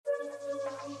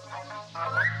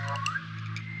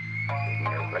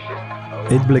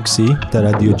ეფექტი და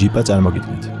რადიო ჯიპა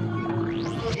წარმოგიდგენთ.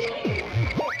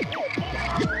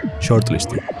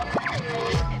 შორტლისტი.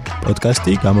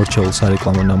 პოდკასტი გამორჩეულ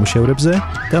სარეკლამო ნამუშევრებზე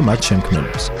და მათ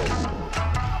შემქმნელებს.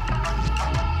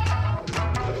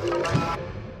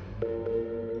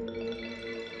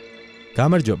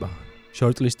 გამარჯობა.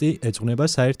 შორტლისტი ეძღვნება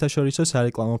საერთაშორისო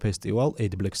სარეკლამო ფესტივალ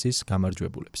ეფექტის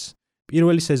გამარჯვებულებს.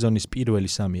 პირველი სეზონის პირველი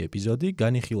 3 ეპიზოდი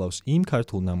განიხილავს იმ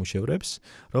ქართულ ნამუშევრებს,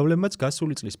 რომლებმაც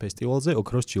გასული წლის ფესტივალზე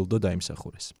ოქროს ჯილდო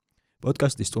დაიმსახურეს.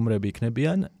 პოდკასტის სტუმრები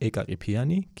იქნებიან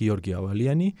ყიფიანი, გიორგი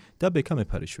ავალიანი და ბექა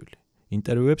მეფარიშვილი.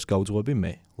 ინტერვიუებს გავუძღვები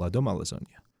მე, ლადოზე.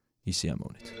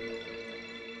 ისიამოვნეთ.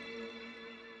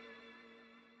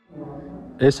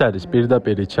 ეს არის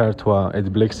პირდაპირი ჩართვა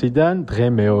ეფექტიდან, დღე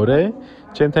მეორე.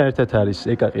 ჩემთან ერთად არის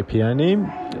ყიფიანი.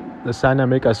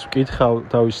 სანამ ეკას ვკითხავ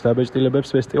თავის დაბეჭდილებებს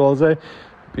ფესტივალზე,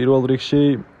 პირველ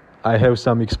რიგში I have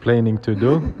some explaining to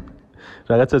do.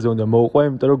 რაღაცაზე უნდა მოვყვე,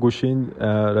 იმიტომ რომ გუშინ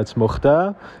რაც მოხდა,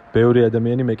 ბევრი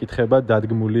ადამიანი მეკითხება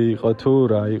დადგმული იყო თუ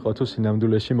რა იყო თუ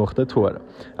სინამდვილეში მოხდა თუ არა.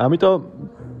 ამიტომ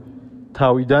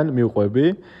თავიდან მივყვები,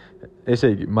 ესე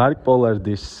იგი, მარკ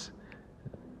პოლარდის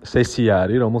სესია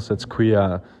არის, რომელსაც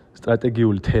ქვია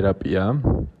სტრატეგიული თერაპია.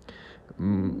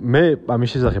 მე ამის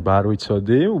შესახებ არ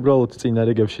ვიცოდი, უბრალოდ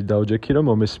წინარიგებში დავჯექი, რომ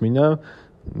მომესმინა,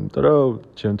 იმიტომ რომ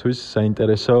ჩემთვის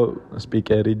საინტერესო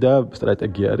სპიკერი და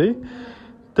სტრატეგი არის.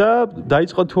 და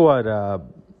დაიწყო თუ არა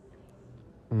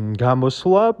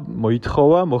გამოსვლა,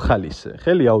 მოითხოვა მოხალისე.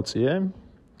 ხელი აუწიე.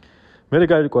 მე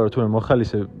გარკვეულ თუ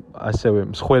მოხალისე ასევე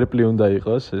მსხვერპლი უნდა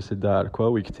იყოს, ესე დაარქვა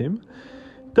victim.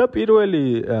 და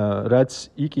პირველი რაც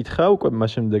იკითხა, უკვე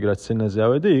მას შემდეგ რაც სცენაზე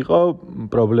ავედი, იყო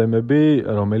პრობლემები,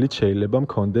 რომელიც შეიძლება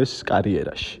მქონდეს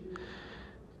კარიერაში.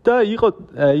 და იყო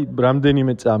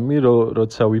რამდენიმე წამი,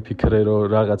 როცა ვიფიქრე, რომ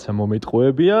რაღაცა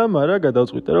მომეტყუებია, მაგრამ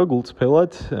გადავწყვიტე, რომ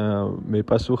გულწრფელად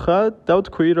მეპასუხა და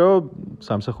ვთქვი, რომ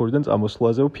სამსახურიდან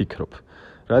წამოსვლაზე ვფიქრობ.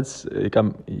 რაც ეკამ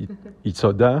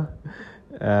იცოდა,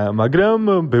 მაგრამ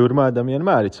ბევრმა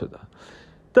ადამიანმა არ იცოდა.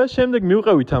 და შემდეგ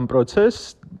მივყევით ამ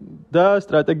პროცესს და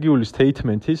სტრატეგიული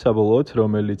statement-ი საბოლოოდ,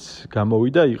 რომელიც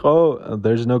გამოვიდა, იყო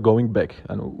there's no going back.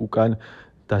 ანუ უკან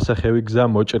დასახევი გზა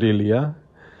მოჭრილია.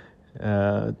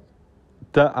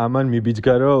 და ამან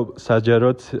მიბიძგა, რომ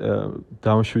საჯაროდ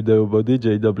დავმშვიდობოდი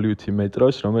JWT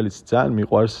Metro-ს, რომელიც ძალიან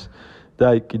მიყვარს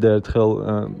და კიდევ ერთხელ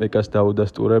ეკას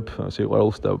დაუდასტურებ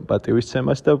სიყვარულს და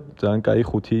პატივისცემას და ძალიან კაი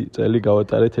 5 წელი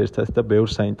გავატარეთ ერთად და ბევრ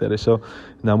საინტერესო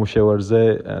ნამუშევარზე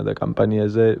და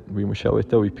კამპანიაზე ვიმუშავეთ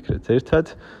და ვიფიქრეთ ერთად.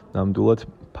 ნამდვილად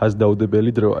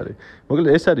ფასდაუდებელი დრო არის. მოკლედ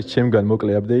ეს არის ჩემგან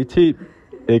მოკლე აპდეიტი.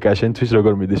 ეკა, შენთვის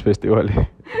როგორ მიდის ფესტივალი?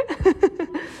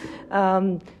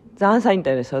 ძალიან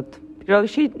საინტერესოდ. პირველ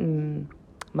რიგში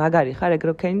მაგარი ხარ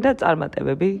ეგროქენი და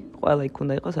წარმატებები ყველა იქ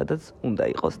უნდა იყოს, სადაც უნდა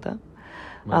იყოს და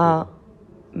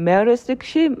მეორე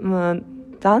რიგში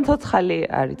ძალიან ცოცხალი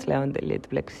არის წლევანდელი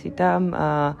ეფექტი და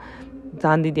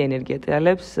ძალიან დიდი ენერგია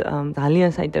ტრიალებს,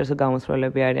 ძალიან საინტერესო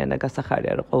გამოსვლები არიან და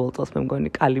გასახარია, რომ ყოველ წელს მე მგონი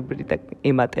კალიბრი და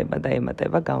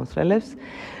ემატება გამოსვლებს.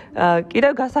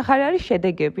 კიდევ გასახარი არის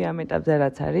შედეგები ამ ეტაპზე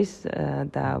რაც არის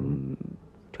და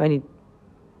ჩვენი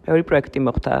ბევრი პროექტი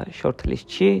მოხდა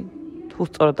შორტლისტში. თუ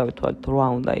სწორად დავთვალოთ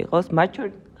 8 უნდა იყოს. მათ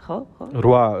შორის ხო?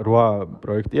 8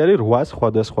 პროექტი არის, 8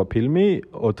 სხვადასხვა ფილმი,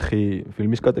 4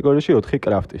 ფილმის კატეგორიაში, 4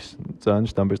 კრაფტის. ძალიან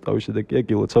შთამბეჭდავი შედეგია,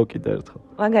 გილოცავ კიდევ ერთხელ.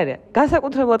 მაგარია.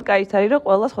 განსაკუთრებულად კაი არის, რომ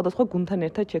ყველა სხვადასხვა გუნდთან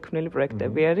ერთად შექმნილი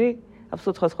პროექტები არის,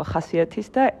 აბსოლუტურად სხვადასხვა ხასიათის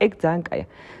და ეგ ძალიან კაია.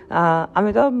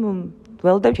 ამიტომ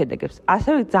ველოდებ შედეგებს.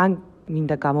 ასევე ძალიან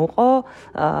მინდა გამოვყო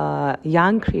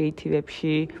young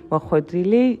creative-ებში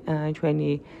მოხვედრილი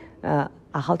ჩვენი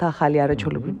ახალი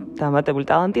არაჩვეულებრივი დამატებული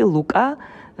ტალანტი ლუკა,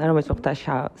 რომელიც მოხდა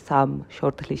სამ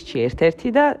შორტლისტში ერთ-ერთი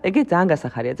და ეგეც ძალიან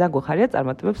გასახარია, ძალიან გვეხარია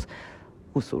წარმატებებს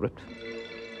უსურვებთ.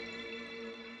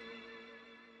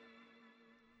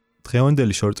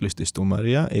 დღევანდელი შორტლისტის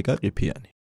სტუმარია ყიფიანი.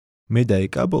 მე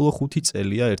და ბოლო 5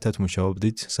 წელია ერთად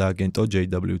მუშაობდით სააგენტო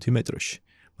JWT Metro-ში.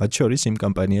 მათ შორის იმ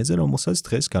კამპანიაზე, რომელსაც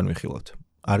დღეს განვიხილავთ.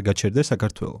 არ გაჩერდე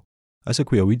საქართველო. ასე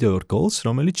ქვია Video Goals,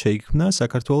 რომელიც შეიქმნა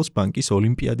საქართველოს ბანკის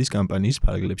ოლიმპიადის კამპანიის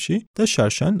ფარგლებში და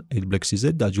შარშან ეფექტიზე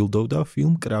დაჯილდოვდა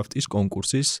ფილმ კრაფტის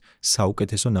კონკურსის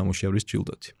საუკეთესო ნამუშევრის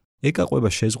ჯილდოთი. ყვება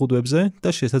შეზღუდვებზე და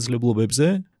შესაძლებლობებზე,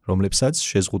 რომლებსაც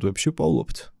შეზღუდვებში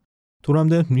პოულობთ. თუ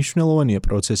რამდენად მნიშვნელოვანია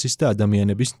პროცესის და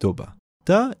ადამიანების ნდობა.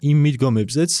 და იმ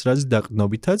მიდგომებზეც, რაც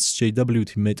დაყრდნობითაც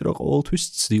JWT Metro ყოველთვის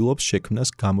ცდილობს შექმნას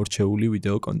გამორჩეული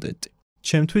ვიდეო კონტენტი.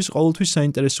 ჩემთვის ყოველთვის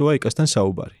საინტერესოა ეკასთან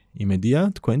საუბარი. იმედია,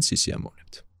 თქვენც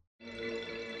ისიამოვნებთ.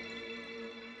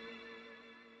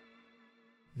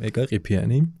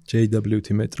 ყიფიანი, JWT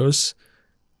Metro-ს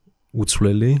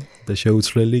უცვლელი და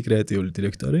შეუცვლელი კრეატიული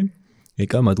დირექტორი.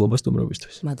 მადლობა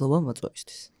სტუმრობისთვის. მადლობა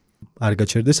მოწვევისთვის. არ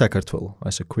გაჩერდე საქართველო,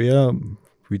 ასე ქვია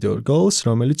video goals,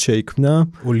 რომელიც შეიქმნა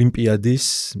ოლიმპიადის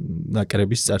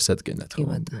ნაკრების წარსადგენად, ხო?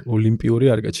 ოლიმპიური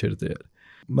არ გაჩერდე არის.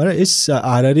 მაგრამ ეს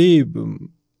არ არის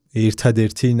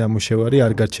ერთადერთი ნამუშევარი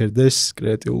არ გაჩერდეს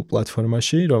კრეატიულ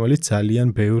პლატფორმაში, რომელიც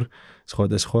ძალიან ბევრ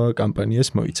სხვადასხვა კამპანიას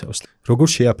მოიცავს. როგორ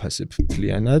შეაფასებ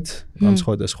მთლიანად ამ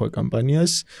სხვადასხვა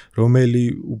კამპანიას, რომელი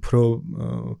უფრო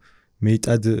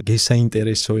მეტად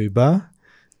გესაინტერესოება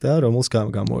და რომელს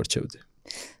გამოარჩევდე?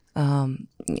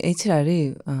 იცი რა არის?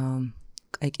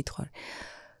 კაი კითხვა.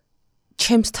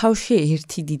 ჩემს თავში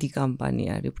ერთი დიდი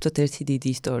კამპანია არის, უბრალოდ ერთი დიდი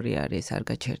ისტორია არის არ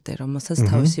გაჩერდე, რომელსაც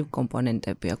თავისი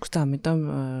კომპონენტები აქვს და ამიტომ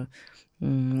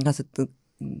რაღაცა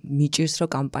მიჭირს რომ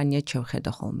კამპანია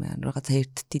შევხედა ხოლმე, ანუ რაღაცა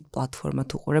ერთ დიდ პლატფორმად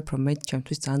უყურებ, რომელიც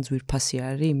ჩემთვის ძალიან ძვირფასი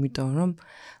არის, იმიტომ რომ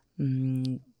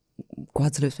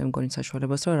გვაძლევს მე მგონი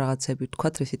საშუალებას რომ რაღაცები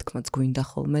ვთქვათ, რისი თქმაც გვინდა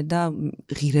ხოლმე და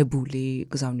ღირებული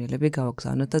გზავნილები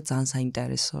გავაგზავნოთ და ძალიან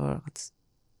საინტერესო რაღაც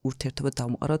ურთიერთობა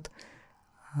დავმყაროთ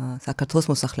საქართველოს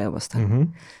მოსახლეობასთან.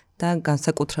 და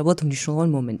განსაკუთრებულად მნიშვნელოვან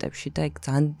მომენტებში და ეგ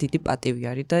ძალიან დიდი პატივი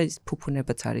არის და ის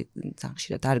ფუფუნებაც არის ძალიან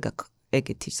ხშირად არ გაქვს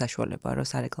ეგეთი საშუალება რომ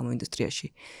სარეკლამო ინდუსტრიაში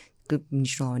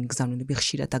მნიშვნელოვანი გზავნილები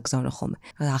ხშირად აგზავნა ხოლმე.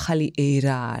 ახალი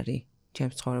ერა არის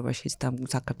ჩემს ცხოვრებაშიც და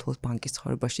საქართველოს ბანკის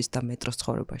ცხოვრებაშიც და მეტროს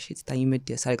ცხოვრებაშიც და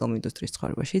იმედია სარეკლამო ინდუსტრიის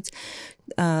ცხოვრებაშიც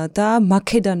და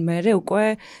მაქედან მერე უკვე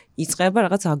იწყება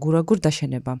რაღაც აგურ-აგურ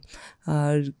დაშენება.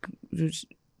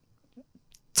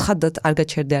 ცხადად არ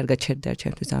გაჩერდე არ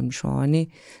ჩემთვის ძალიან მნიშვნელოვანი.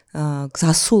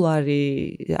 გზასულ არის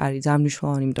ძალიან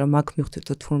მნიშვნელოვანი, იმიტომ რომ აქ მივხვდით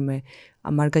რომ თურმე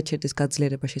ამ არ გაჩერდეს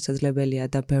გაძლიერება შესაძლებელია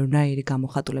და ბევრნაირი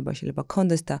გამოხატულება შეიძლება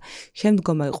გქონდეს და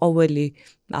შემდგომი ყოველი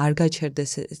არ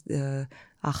გაჩერდეს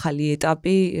ახალი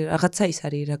ეტაპი რაღაცა ის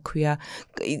არის, რა ქვია,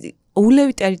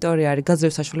 ულევი ტერიტორია არის,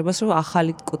 გაძლევს საშუალებას, რომ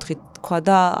ახალი კუთხით თქვა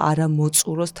და არა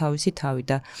მოწუროს თავისი თავი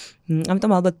და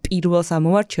ამიტომ ალბათ პირველს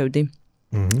ამოვარჩევდი.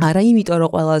 არა იმიტომ რომ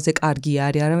ყველაზე კარგი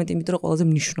არის, არამედ იმიტომ რომ ყველაზე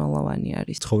მნიშვნელოვანი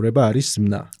არის. ცხოვრება არის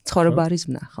ზმნა. ცხოვრება არის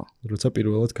ზმნა, ხო. როცა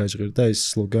პირველად გაჟღერდა ეს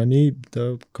სლოგანი და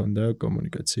გქონდა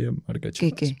კომუნიკაცია არ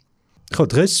გაჩერდეს. ხო,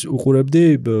 დღეს უყურებდი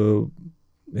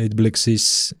Netflix-ის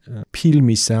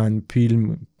ფილმის ან ფილმ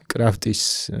კრაფტის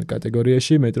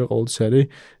კატეგორიაში მეტრო ყოველთვის არის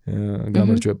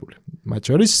გამარჯვებული. მათ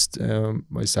შორის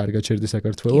ეს არ გაჩერდე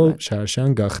საქართველო შარშან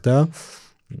გახდა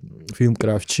ფილმ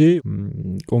კრაფტში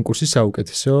კონკურსის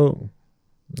საუკეთესო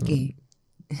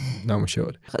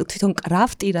ნამუშევარი. თვითონ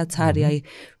კრაფტი რაც არის, აი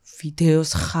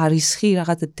ვიდეოს ხარისხი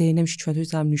რაღაცა დნმ-ში ჩვენთვის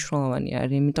ძალიან მნიშვნელოვანი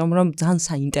არის, იმიტომ რომ ძალიან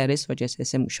საინტერესოა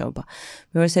ესე მუშაობა.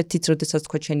 მეც ერთიც როდესაც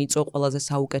თქვა შენ იწო ყველაზე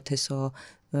საუკეთესო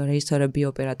რეჟისორები,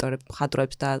 ოპერატორები,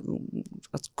 მხატვრებს და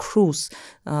კრუს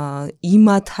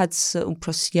იმათაც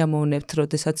უფრო სიამოვნებთ,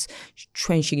 როდესაც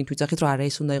ჩვენ შიგნით ვიძახით, რომ არა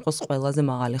ეს უნდა იყოს ყველაზე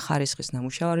მაღალი ხარისხის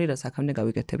ნამუშევარი, რაც აქამდე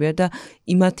გავიკეთებია და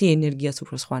იმათი ენერგიაც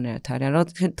უფრო სხვანაირად არის. რა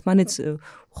თქმანიც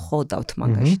ხოვდავთ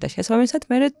მაგაში და შესაბამისად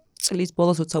მე წლის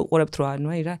ბოლოს როცა უყურებთ რომ ანუ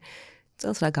აი რა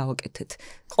წელს რა გავაკეთეთ.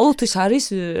 ყოველთვის არის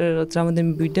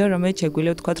რამოდენიმე ვიდეო, რომელიც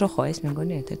შეგვიძლია ვთქვათ, რომ ხო ეს მე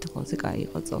მგონი ერთ-ერთი ყველაზე კაი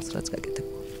იყო წელს რაც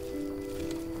გაკეთებია.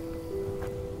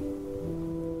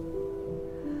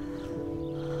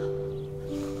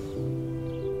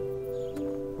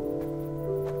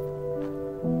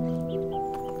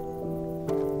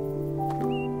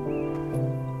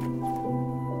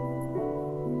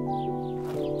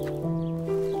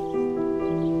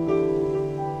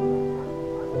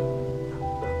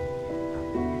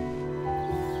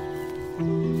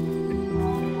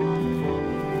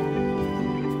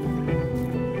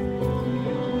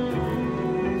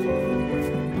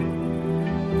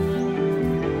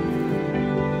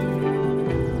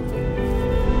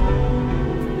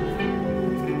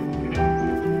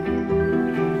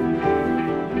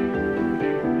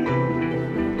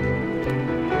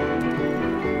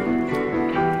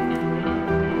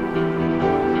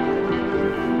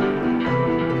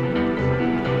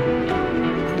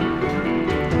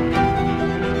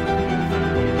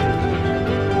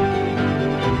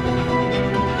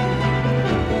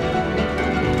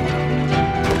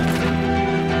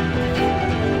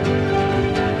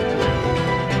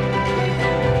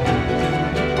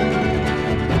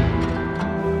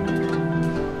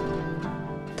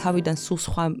 თავიდან სულ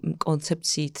სხვა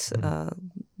კონცეფციით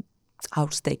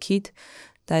წავსდექით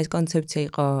და ეს კონცეფცია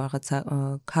იყო რაღაცა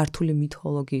ქართული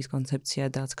მითოლოგიის კონცეფცია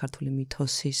და რაღაც ქართული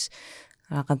მითოსის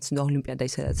რაღაც ოლიმპიადა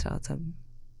ისედაც რაღაცა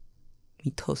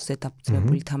მითოსზე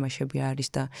დაფუძნებული თამაშები არის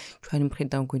და ჩვენი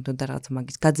მხრიდან გვინდოდა რაღაცა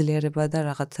მაგის გაძლიერება და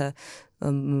რაღაცა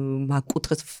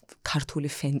მაგკუთხეს ქართული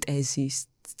ფენტეზის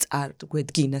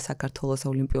წარგვედგინა საქართველოს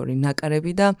ოლიმპიური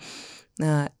ნაკრები და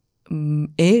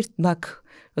მაგ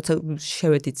როცა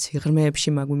შევედით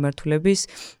სიღრმეებში მაგ მიმართულების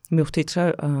მივხვდით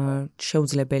რომ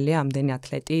შეუძლებელია ამდენი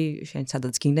ათლეტი შენ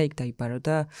სადაც გინდა იქ დაიბარო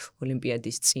და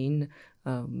ოლიმპიადის წინ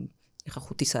ეხა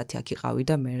 5 საათი აქ იყავი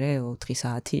და მე 4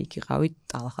 საათი იქ იყავი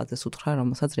ტალახაძეს უთხრა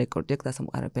რომელსაც რეკორდი აქვს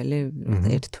დასამყარებელი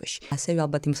ერთ თვეში. ასევე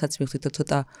ალბათ იმასაც მივხვდით რომ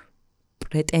ცოტა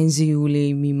პრეტენზიული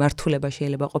მიმართულება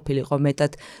შეიძლება ყოფილიყო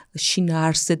მეტად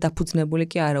შინაარსზე დაფუძნებული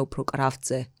კი არა უფრო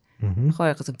კრაფტზე. ხო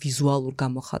რაღაცა ვიზუალურ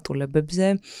გამოხატულებებზე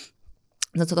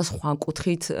და ცოტა სხვა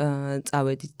კუთხით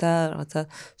წავედით და რაღაცა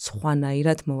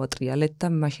სხვანაირად მოვატრიალეთ და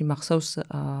მაშინ მახსოვს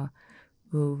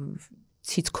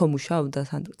ციცქო მუშაობდა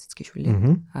სანდრო ციცქიშვილი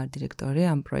ართ-დირექტორი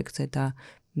ამ პროექტზე და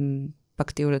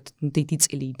ფაქტიურად დიდი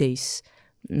წილი იდეის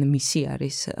მისი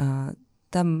არის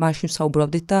და მაშინ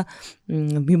საუბრობდით და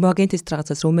მიმაგენთის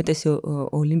რაღაცას რომ უმეტესი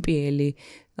ოლიმპიელი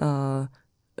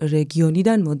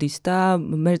რეგიონიდან მოდის და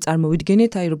მე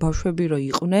წარმოვიდგენით აი რომ ბავშვები რო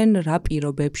იყვნენ რა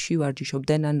პირობებში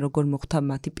ვარჯიშობდნენ ან როგორ მოხდა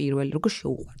მათი პირველი როგორ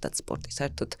შეუყვარდათ სპორტი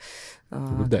საერთოდ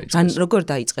ან როგორ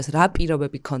დაიწყეს რა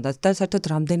პირობები ჰქონდათ და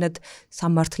საერთოდ რამდენად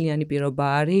სამართლიანი პირობა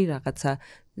არის რაღაცა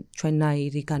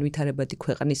ჩვენნაირი განვითარებადი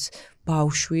ქვეყნის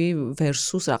ბავშვი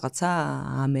versus რაღაცა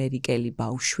ამერიკელი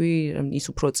ბავშვი ის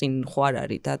უფრო წინ ხوار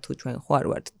არის და თუ ჩვენ ხوار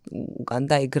ვართ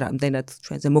უგანდა ეგ რამდენად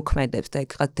ჩვენზე მოქმედებს და ეგ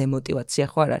რაღაც დემოტივაცია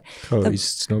ხوار არის ხო ის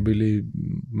ცნობილი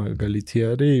მაგალითი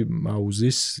არის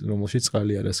მაუზის რომელშიც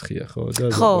წყალი არასხია ხო და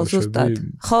ხო ზუსტად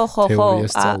ხო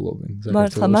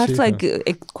მართლა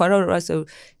ეგ თქვა რომ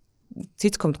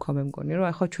ციცქომ თქვა მე მგონი რომ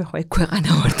ახლა ჩვენ ხო ეგ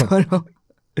ქვეყანა ვართ რომ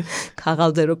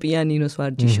ქაღალდზე რო პიანინოს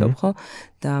ვარჯიშობ ხო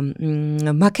და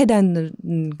მაკედან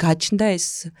გაჩნდა ეს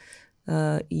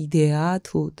იდეა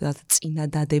თუ წინა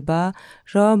დადება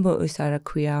რომ ის არა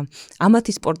ქვია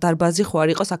ამათი სპორტ დარბაზი ხო არ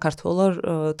იყო საქართველოს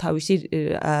თავისი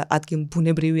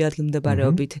ბუნებრივი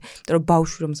ადგილმდებარეობით იმიტომ რომ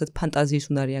ბავშვი რომელსაც ფანტაზიის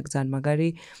უნარი აქვს ძალიან მაგარი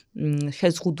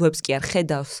შეზღუდვებს კი არ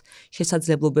ხედავს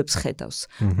შესაძლებლობებს ხედავს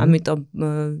ამიტომ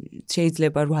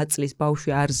შეიძლება 8 წლის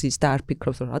ბავშვი არ ზის და არ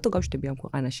ფიქრობს რომ რატო გავშტები ამ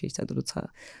ქვეყანაში ისად როცა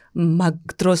მაგ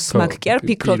დროს მაგ კი არ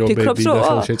ფიქრობს რომ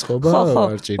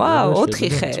ხო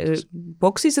 4 ხე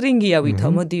ბოქსის რინგია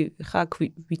ვითომ მოდი ხა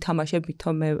ვითამაშებ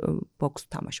ვითომ მე ბოქს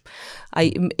ვთამაშობ. აი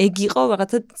ეგ იყო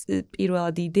რაღაცა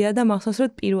პირველად იდეა და მახსოვს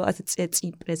რომ პირველად წინ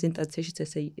პრეზენტაციაშიც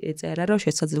ესე ეწერა რომ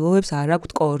შესაძლებლობებს არ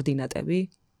აქვს კოორდინატები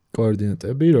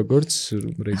როგორც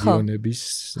რეგიონების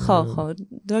ხო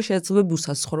და შესაძლებლობები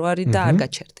უსაზღვრო არის და არ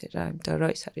გაჩერდე რა იმიტომ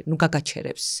რომ ის არის ნუ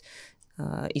გაგაჩერებს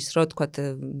ის რო თქვათ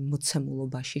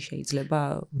მოცემულობაში შეიძლება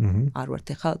არ ვართ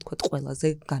ახლა თქვათ ყველაზე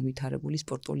განვითარებული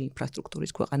სპორტული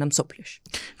ინფრასტრუქტურის ქვეყანა მსოფლიოში.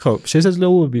 ხო,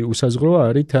 შესაძლებლობები უსაზღვრო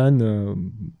არის თან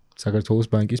საქართველოს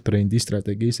ბანკის ბრენდის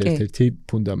სტრატეგიის ერთ-ერთი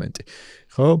ფუნდამენტი.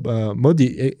 ხო, მოდი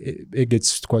ეგეც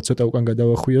თქვათ ცოტა უკან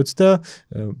გადავახვიოთ და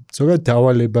ზოგადად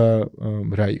დავალება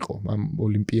რა იყო ამ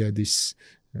ოლიმპიადის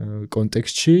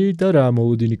კონტექსტში და რა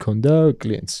მოლოდინი ქონდა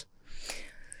კლიენტს?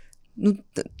 ნუ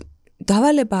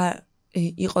დავალება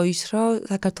იყო ის რომ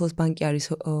საქართველოს ბანკი არის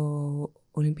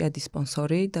ოლიმპიადის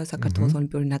სპონსორი და საქართველოს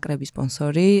ოლიმპიური ნაკრების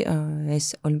სპონსორი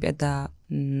ეს ოლიმპიადა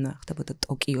ხდებოდა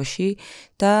ტოკიოში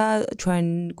და ჩვენ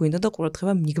გვინდა და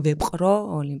ყურადღება მიგვეპყრო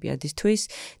ოლიმპიადისთვის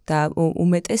და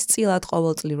უმეტესწილად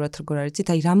ყოველწლიურად როგორ არის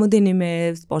იცით აი რამოდენიმე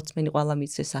სპორტსმენი ყველა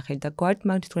მიცეს სახელი და გვართ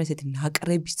მაგრამ თვითონ ესეთი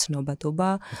ნაკრების ცნობადობა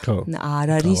არ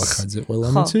არის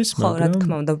ხო რა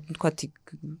თქმა უნდა თქვათ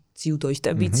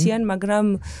ძიუდოისტები იციან მაგრამ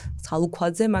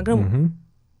ცალუქვაძე მაგრამ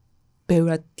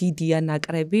ბევრად დიდია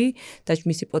ნაკრები და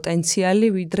მისი პოტენციალი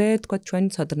ვიდრე თქვა ჩვენი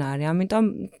ცოდნა არის. ამიტომ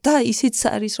და ისიც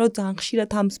არის რომ ძალიან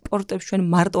ხშირად ამ სპორტებს ჩვენ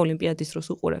მარტო ოლიმპიადის დროს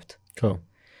უყურებთ. ხო.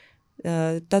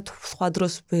 და სხვა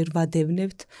დროს ვერ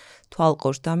ვადევნებთ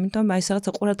თვალყურს და ამიტომ აი ეს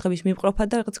რაღაცა ყურადღების მიპყროფა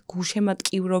და რაღაც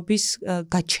გულშემატკივრობის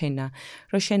გაჩენა.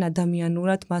 რომ შენ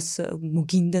ადამიანურად მას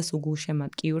მოგინდეს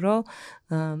უგულშემატკივრო,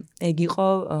 ეგ იყო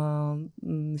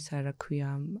ისა რა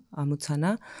ქვია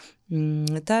ამოცანა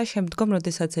და შემდგომ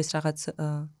როდესაც ეს რაღაც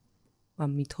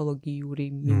მითოლოგიური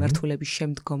მიმართულების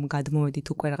შემდგომ გადმოვედით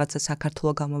უკვე რაღაცა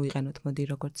საქართველოს გამოვიყენოთ მოდი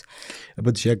როგორც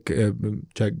აბა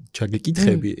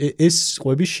ჩაგეკითხები ეს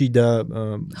ყვები შიდა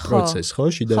პროცესი ხო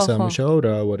შიდა სამუშაო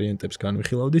რა ვარიანტებს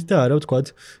განვიხილავდით და არა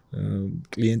ვთქვათ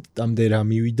კლიენტამდე რა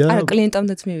მივიდა არა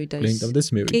კლიენტამდეც მივიდა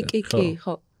კი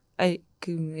ხო აი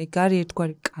ეგ არის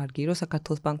ერთგვარი კარგი რომ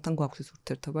საქართველოს ბანკთან გვაქვს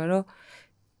ურთიერთობა რომ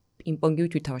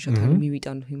პინგ-პონგივით ვითამაშოთ ან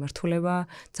მივიტანოთ მიმართულება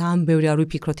ძალიან ბევრი არ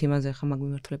ვიფიქროთ იმაზე ხა მაგ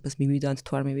მიმართულებას მივიტანოთ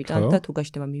თუ არ მივიტანოთ და თუ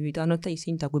გაჩნდება მივიტანოთ და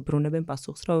ისინი დაგვიბრუნებენ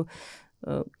პასუხს რომ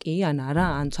კი ან არა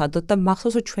ან ცადოთ და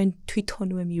მახსოვს რომ ჩვენ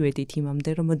თვითონვე მივედით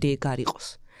იმამდე რომ მოდი ეგ არ იყოს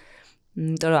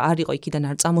იმიტომ რომ არ იყო იქიდან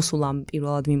არ წამოსულა ამ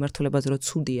პირველად მიმართულებაზე რომ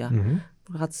ცუდია.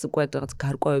 რაღაც უკვე რაღაც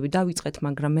გარკვევები დავიწყეთ,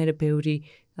 მაგრამ მე ბევრი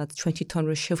რაღაც ჩვენ თვითონ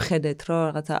რომ შევხედეთ, რომ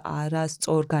რაღაცა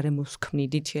არასწორ გარემოს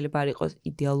ქმნიდით, შეიძლება არ იყოს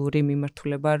იდეალური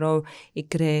მიმართულება, რომ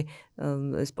ეგრე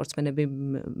სპორტსმენები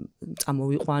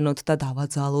წამოვიყვანოთ და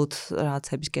დავაძალოთ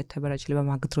რაღაცების კეთება, რაც შეიძლება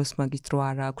მაგ დროს მაგის დრო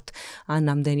არ აქვთ, ან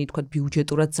ამდენი თქვა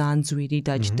ბიუჯეტურად ძალიან ძვირი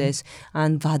დაჭდეს, ან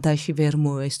ვადაში ვერ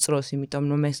მოესწროს, იმიტომ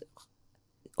რომ ეს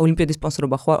ოლიმპიადის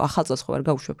სპონსორობა ხო ახალწელს ხო არ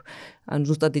გავუშვებ. ან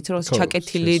ზუსტად იცი რომ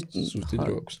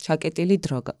ჩაკეტილი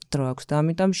დრო აქვს და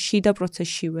ამიტომ შიდა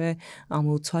პროცესშივე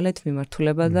ამოვცვალეთ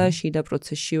მიმართულება და შიდა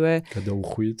პროცესშივე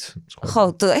გადაუხვით. ხო,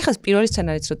 ეხლა პირველი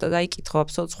სცენარიც რო დაიკითხო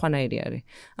აბსოლუტურად სხვანაირი არის.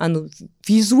 ანუ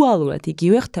ვიზუალურად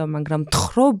იგივე ხდება, მაგრამ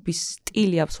თხრობის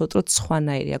სტილი აბსოლუტურად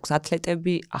სხვანაირი აქვს.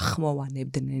 ათლეტები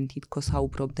ახმოვანებდნენ, თითქოს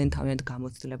აუბრობდნენ თავიანთ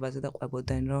გამოცდილებაზე და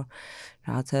ყვებოდნენ რომ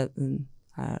რაღაცა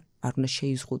არ უნდა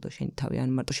შეიზღუდო შენი თავი, ან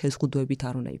მარტო შეზღუდვებით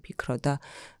არ უნდა იფიქრო და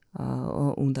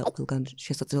უნდა ყველგან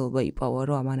შესაძლებლობა იპავა,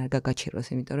 რომ ამან არ გაგაჩეროს,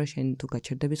 იმიტომ რომ შენ თუ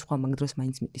გაჩერდები, სხვა მაგ დროს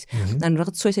მაინც მიდის. ანუ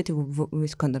რაღაც სულ ესეთი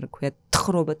ის ქონდა, რა ქვია,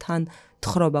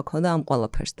 თხრობა ქონდა ამ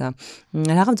ყველაფერს და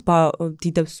რაღაც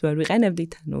დიდებს ვერ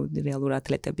ვიყენებდით, ანუ რეალურ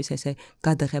ათლეტების ესე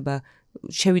გადაღება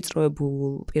შევიწროებულ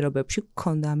პირობებში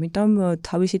ქონდა, ამიტომ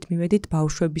თავისით მივედით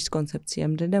ბავშვების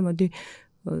კონცეფციამდე და მოდი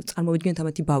წარმოვიდგინეთ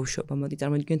ამათი ბავშვობა, მოდი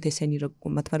წარმოვიდგინეთ ესენი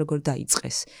მათმა როგორ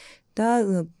დაიწყეს და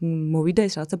მოვიდა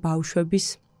ეს რაღაცა ბავშვების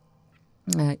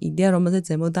იდეა, რომელზეც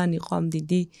ზემოდან იყო ამ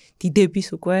დიდების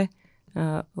უკვე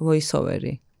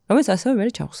voice-overi, რომელიც ასევე მე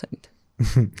ჩავხსენით.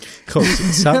 ხო,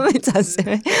 რომელიც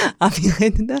ასევე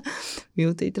ავიღეთ და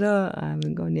მივხვდით, რომ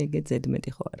მეგონი ეგეც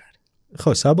ზედმეტი ხო არ არის.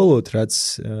 ხო, საბოლოოდ რაც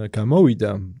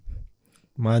გამოვიდა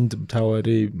მან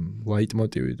მთავარი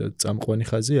ლაიტმოტივი და წამყვანი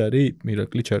ხაზი არის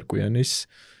მირაკლი ჩარკვიანის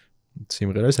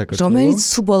სიმღერა საქართველოს. რომელიც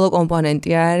სუბოლო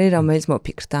კომპონენტი არის, რომელიც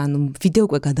მოფიქრდა, ანუ ვიდეო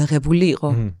უკვე გადაღებული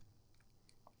იყო.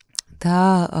 და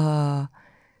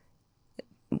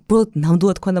უბრალოდ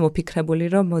ნამდვილად ქონდა მოფიქრებული,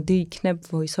 რომ მოდი იქნებ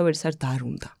voice-overis არ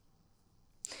დაარუნდა.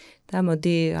 და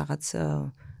მოდი რაღაც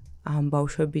ამ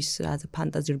ბავშვების რაღაც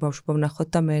ფანტაზიურ ბავშვობა ვნახოთ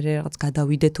და მე რაღაც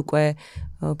გადავიდეთ უკვე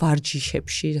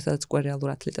ვარჯიშებში, სადაც უკვე რეალურ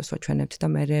ათლეტებს ვაჩვენებთ და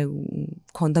მე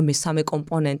მქონდა მესამე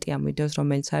კომპონენტი ამ ვიდეოს,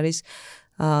 რომელიც არის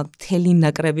მთელი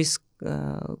ნაკრების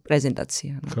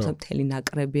პრეზენტაცია. ანუ მთელი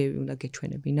ნაკრები უნდა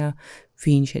გეჩვენებინა,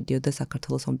 ვინ შედიოდა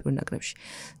საქართველოს ოლიმპიურ ნაკრებში.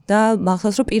 და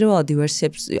მახსოვს, რომ პირველადი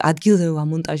ვერსიებს ადგილზე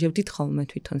ვამონტაჟებდით ხოლმე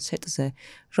თვითონ სეტზე,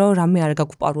 რომ რამე არ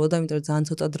გაგვპარვოდა, იმიტომ რომ ძალიან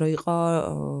ცოტა დრო იყო,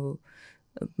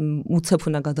 უცებ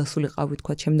უნდა გადასულიყავი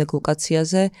თქვა შემდეგ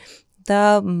ლოკაციაზე და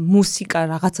მუსიკა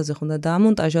რაღაცაზე ხონდა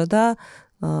დაამონტაჟა და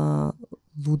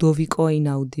ლუდოვიკო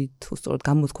ინაუდი თუ სწორად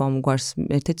გამოთქვა ამ გვარს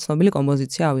ერთ-ერთი ცნობილი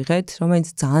კომპოზიცია ავიღეთ, რომელიც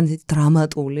ძალიან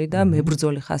დრამატული და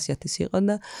მებრძოლი ხასიათის იყო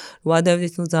და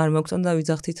ვადავით ნუ ძალიან მოგწონდა და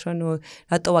ვიძახთით რომ ნუ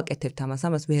რატო ვაკეთებთ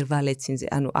ამას ვერ ვალეცინზე,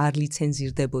 ანუ არ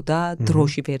ლიცენზირდებოდა,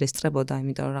 დროში ვერ ესწრებოდა,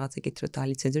 იმიტომ რომ რაღაც ეკეთ რომ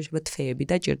დალიცენზირო შეიძლება თვეები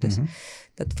დაჭირდეს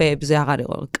და თვეებზე აღარ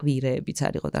იყო კვირეებიც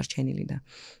არ იყო დარჩენილი და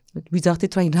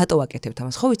ვიძახთით რომ რატო ვაკეთებთ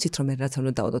ამას, ხო ვიცით რომ მე რაც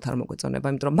უნდა დავადოთ არ მოგვეწონება,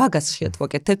 იმიტომ რომ მაგას შეათ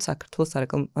ვაკეთებთ საქართველოს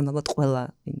სარეკლამო ანალოგად ყველა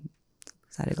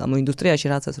სარეკლამო ინდუსტრიაში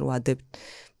რაღაცას რო ვადებთ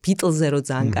ბიტლზე რო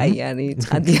ძალიან კაი არის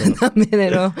ცხადია და მე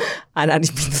რომ არ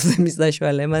არის ბიტლზების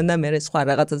დაშვალება და მე სხვა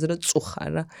რაღაცაზე რო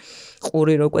წუხარ რა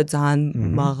ყური რო უკვე ძალიან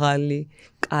მაღალი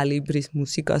კალიბრის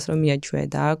მუსიკას რო მიაჩვენე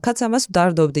და აქაც ამას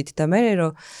ვდარდობდით და მე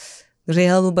რომ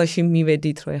რეალობაში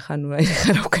მივედით რომ ეხა ნუ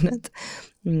რა ვქნათ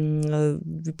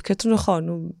ვიფიქრეთ რომ ხო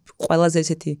ნუ ყველაზე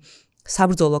ესეთი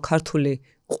საბრძოლო ქართული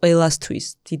ყველასთვის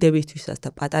დიდებისთვისაც და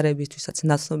პატარებისთვისაც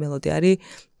ნაცნო მელოდი არის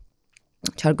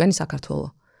ჩარკვიანი საქართველო,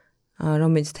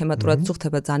 რომელიც თემატურად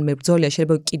წუხდება ძალიან მებრძოლია,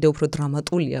 შეიძლება კიდევ უფრო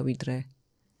დრამატულია ვიდრე.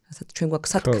 რასაც ჩვენ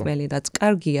გვაქვს სათქმელი, რაც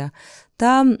კარგია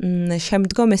და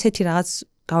შემდგომ ესეთი რაღაც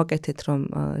გავაკეთეთ, რომ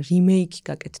რიმეიკი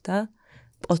გაკეთდა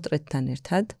პორტრეტთან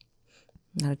ერთად.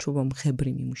 არაჩუბო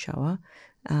მღებრი მიმუშავა.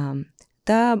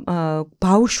 და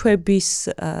ბავშვების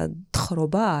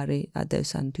თხრობა არის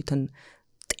ადევს ან თვითონ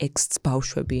ტექსტს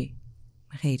ბავშვები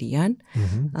ღერიან.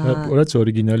 რაც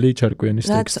ორიგინალი ჩარკვიანის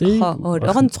ტექსტი. ხო,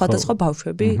 ოღონდ სხვადასხვა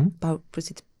ბავშვები,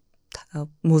 პრინციპ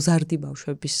მოზარდი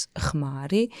ბავშვების ხმა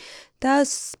არის და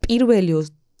პირველი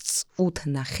 20 წუთ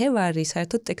ნახევარი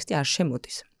საერთოდ ტექსტი არ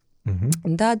შემოდის.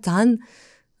 და ძალიან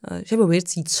შეიძლება ვერც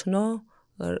იცნო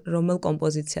რომელ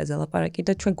კომპოზიციაზე ლაპარაკი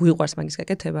და ჩვენ გვიყვარს მაგის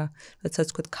გაკეთება, როდესაც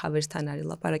თქვა ქავერსთან არის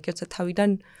ლაპარაკი, როცა თავიდან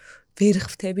ვერ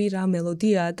ხვდები რა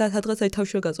მელოდია და სადღაც აი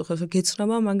თავში გაწუხებს რომ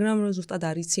გეცნობა, მაგრამ რომ ზუსტად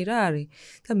არ იცი რა არის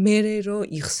და მე რომ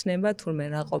იხსნება თურმე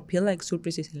რა ყოფილა ეგ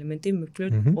სურპრიზის ელემენტი მე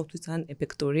ვფიქრობ ყოველთვის ძალიან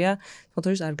ეფექტურია.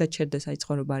 თორემ არ გაჩერდეს აი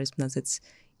ცხოვრება არის მნაზეც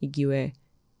იგივე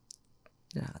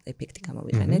რაღაც ეფექტი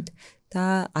გამოვიყენეთ და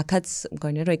აქაც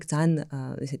მგონია რომ ეგ ძალიან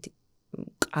ესეთი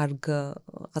კარგ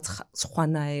რაღაც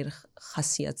სხვანაირ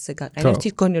ხასიათზე გაყენებს.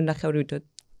 ის გონიერ ნახევრი ვიდეო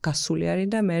გასული არის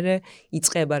და მე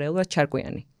იწყება რეალურად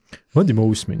ჩარკვიანი. მოდი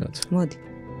მოვისმინოთ. მოდი.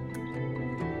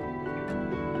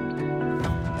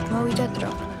 მოვიდა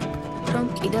დრო, რომ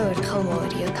კიდევ ერთხელ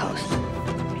მოვერია თავს.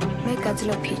 მე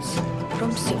გაძლევ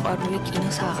რომ სიყვარული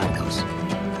კინოს აღარ გავს.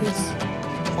 ვიცი,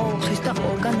 ყოველთვის და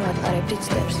ყველგან ვატარებდი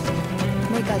ცდებს.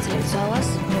 მე გაძლევ ძალას,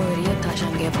 მოვერია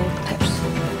დაშანგებულ თებს.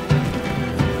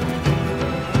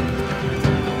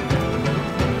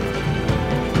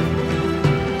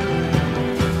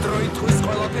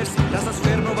 რასაც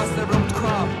ვერ მოვასწრებ რომ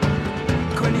თქვა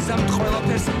თქვენი ზამთ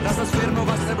ყველაფერს რასაც ვერ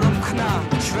მოვასწრებ რომ ქნა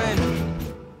ჩვენ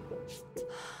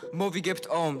მოვიგებთ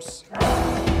ომს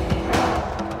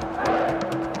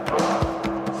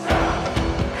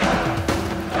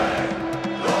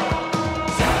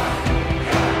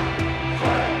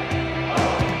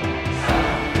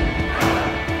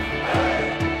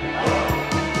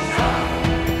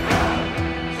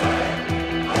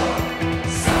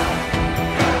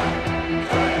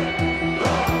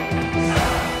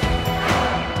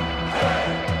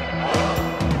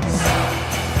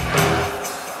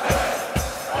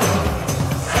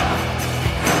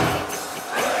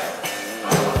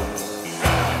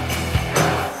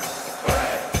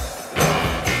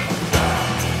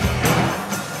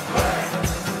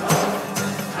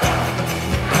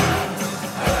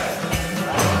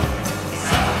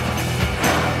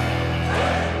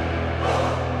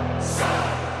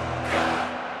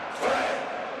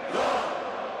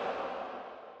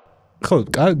ხო,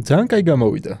 ძალიან კაი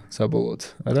გამოვიდა საბოლოოდ,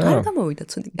 არა? კარგი გამოვიდა,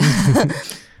 ცუდი.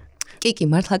 კი,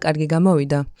 მართლა კარგი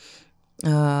გამოვიდა.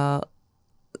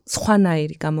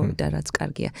 სხვანაირი გამოვიდა, რაც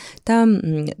კარგია. და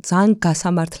ძალიან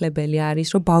გასამართლებელი არის,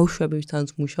 რომ ბავშვებთან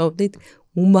მუშაობდით,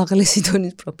 უმაღლესი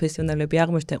დონის პროფესიონალები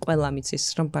აღმოჩნდნენ, ყველა მიცის,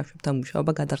 რომ ბავშვებთან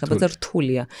მუშაობა გადაღებაზე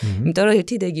რთულია. იმიტომ რომ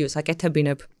ერთი დეგიოს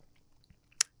აკეთებინებ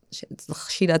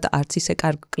ხშირად არც ისე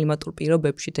კარგ კლიმატურ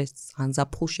პირობებში და ეს ძალიან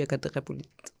ზაფხულშია გადაღებული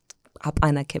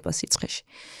აპანაკება სიცხეში.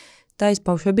 და ეს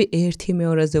ბავშვები ერთი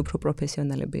მეორეზე უფრო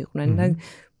პროფესიონალები იყვნენ და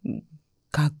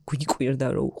გაგვიკვირდა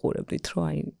რომ უყურებდით რომ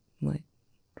აი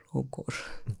როგორ.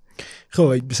 ხო,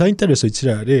 აი საინტერესო იცი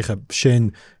რა არის, ხა შენ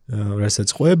რასაც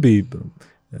ყვები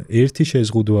ერთი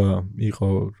შეზღუდვა იყო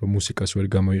რომ მუსიკას ვერ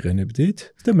გამოიყენებდით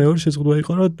და მეორე შეზღუდვა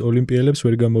იყო რომ ოლიმპიელებს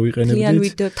ვერ გამოიყენებდით. ძალიან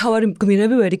ვიდეო თავარი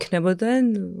გმირები ვერ იქნებოდნენ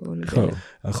ოლიმპიელებს.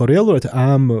 ხო, რეალურად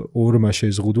ამ ორმა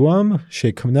შეზღუდვამ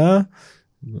შექმნა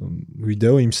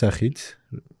ვიდეო იმ სახით,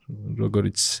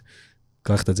 როგორც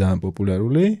გახდა ძალიან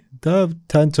პოპულარული და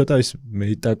თან ცოტა ის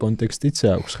მეტა კონტექსტიც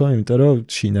აქვს, ხო? იმიტომ რომ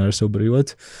შინაარსობრივად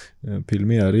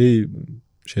ფილმი არის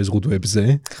შეზღუდვებზე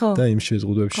და იმ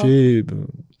შეზღუდვებში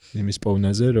იმის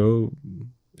პოვნაზე, რომ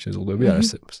შეზღუდვები არ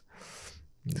არსებობს.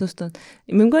 ზუსტად.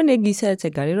 მე მგონი ეგ ისეც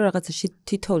ეგ არის, რომ რაღაცაში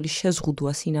თითოეული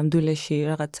შეზღუდვა სინამდვილეში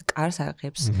რაღაც კარს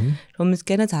აღებს,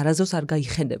 რომისკენაც არაზოს არ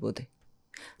გაიხედებოდი.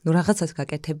 ნუ რაღაცას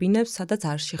გაკეთებინებს, სადაც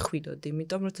არ შეხვიდოდი,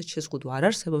 იმიტომ რომ შეზღუდვა არ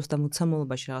არსებობს და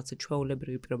მოცემულობაში რაღაცა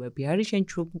ჩვეულებრივი პირობები არის, შენ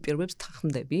პირობებს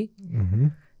თანხმდები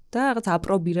და რაღაც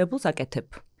აპრობირებულს აკეთებ.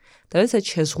 და ეს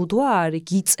შეზღუდვა არის,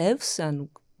 გიწევს, ანუ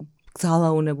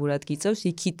გზალაუნებურად გიწევს,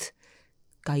 იქით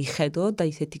გაიხედო და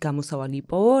ისეთი გამოსავალი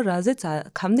იპოვო, რაზეც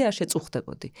აქამდე არ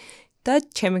შეწუხდებოდი. და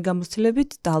ჩემი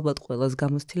გამოცდილებით და ალბათ ყველას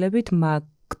გამოცდილებით მაგ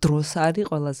დროს არის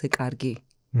ყველაზე კარგი.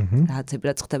 რაღაცები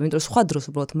რაც ხდება, იმიტომ რომ სხვა დროს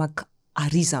უბრალოდ მაგ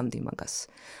არ იზამდი მაგას.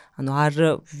 ანუ არ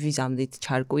ვიზამდით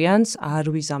ჩარკვიანს, არ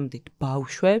ვიზამდით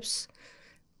ბავშვებს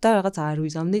და რაღაც არ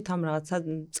ვიზამდით ამ რაღაცა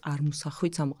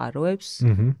წარმოსახვით სამყაროებს.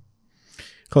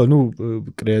 ხო, ნუ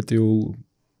კრეატიულ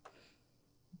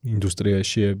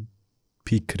ინდუსტრიაში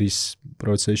ფიქრის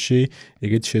პროცესში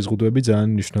ეგეთი შეზღუდვები ძალიან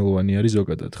მნიშვნელოვანი არის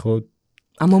ზოგადად, ხო?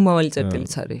 ამომავალი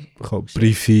წერტილიც არის. ხო,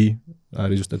 ბრიფი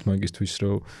არის ზუსტად მაგისთვის,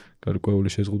 რომ გარკვეული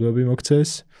შეზღუდვები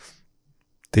მოგცეს.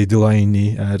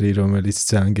 დედლაინი არის, რომელიც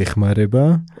ძალიან გეხმარება.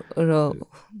 რომ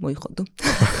მოიხოდო.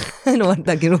 ნუ არ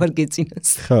დაგერო არ გეწინოს.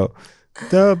 ხო.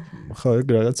 და ხო, ეგ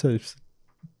რაღაცა ის.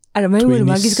 არა, მე ვერ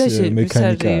მაგის გაში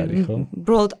ვიცარი.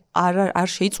 უბრალოდ არ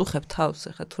შეიწუხებ თავს,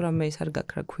 ეხლა თუ რამე ის არ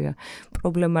გაქვს, რა ქვია.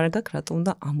 პრობლემა არ გაქვს, რატომ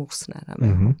უნდა ამოხსნა რამე.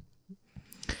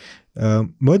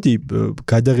 მოდი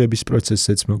გადაღების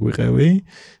პროცესსაც მოგვიყევი.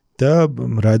 და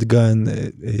რადგან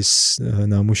ეს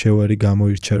ნამუშევარი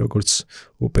გამოირჩა როგორც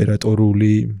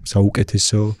ოპერატორული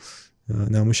საუკეთესო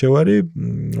ნამუშევარი,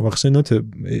 ვახსენოთ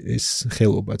ეს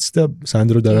ხელობაც და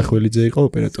სანდრო დარახველიძე იყო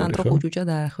ოპერატორი, ხო? სანდრო კუჭუჭა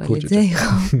დარახველიძე იყო.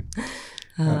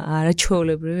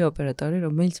 არაჩვეულებრივი ოპერატორი,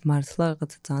 რომელიც მართლა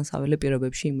რაღაცა ძალიან საველე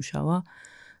პირობებში იმუშავა.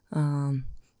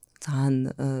 ძალიან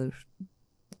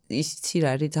იცი რა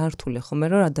არის ძალიან რთული ხომ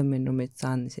რომ ადამიანი რომელიც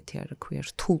ძალიან ისეთი არ ქვია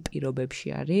რთულ პირობებში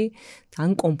არის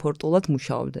ძალიან კომფორტულად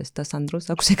მუშაობდეს და სანდროს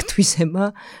აქვს ეგ თვისება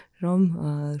რომ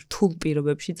რთულ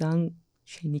პირობებში ძალიან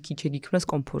შენიკიჩე გიქნას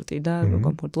კომფორტი და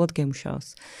კომფორტულად გემუშაოს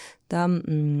და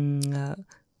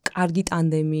კარგი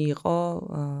ტანდემი იყო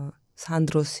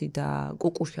სანდროსი და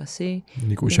კუკუშასი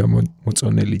ნიკუშა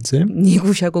მოწონელიძე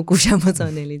კუკუშა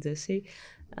მოწონელიძესი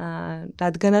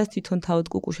რადგანაც თვითონ თავად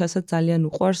კუკუშასაც ძალიან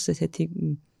უყვარს ესეთი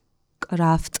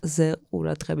კრაფტზე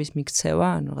ყურადღების მიქცევა,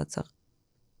 ანუ რაღაცა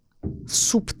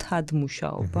სუფთად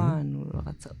მუშაობა, ანუ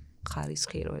რაღაცა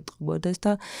ხარისხი რო ეტყობოდეს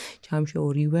და ჯამში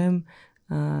ორივემ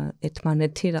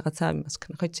ერთმანეთი რაღაცა იმას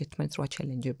ქნა, ხო ერთმანეთს რო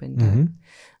აჩელენჯებენ და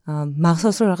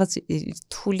მახსოვს რომ რაღაც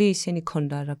თული ისინი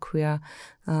ქონდა, რა ქვია,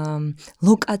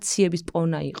 ლოკაციების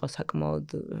პოვნა იყო საკმაოდ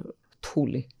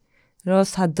თული. რომ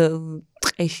სად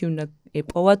ტყეში უნდა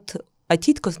იპოვოთ აი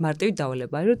თითქოს მარტივი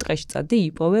დავალება არის რომ ტყეში წადი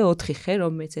იპოვე 4 ხე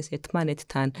რომელიც ეს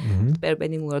ერთმანეთთან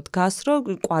პერპენდიკულარულად დგას რომ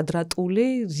კვადრატული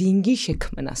რინგი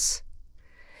შექმნას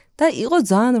და იყო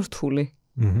ძალიან რთული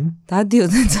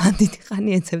დადიოდნენ ძალიან დიდი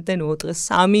ხანი ეცებდნენ 4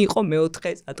 3 იყო მე-4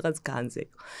 სადღაც განზე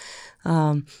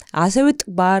ასევე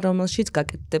ტბა რომელშიც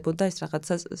გაკეთდებოდა ეს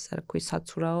რაღაცა რა ქვია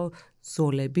საცურაო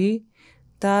ზოლები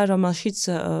და რომელშიც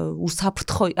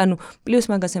უსაფრთხო, ანუ პლუს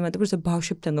მაგას ემატებს რომ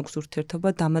ბავშვებთან გაქვს ურთიერთობა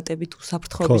დამატებით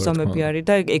უსაფრთხოების ზომები არის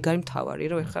და ეგ არის მთავარი,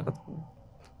 რომ ეხლა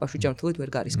ბავშვი ჯანმრთელობით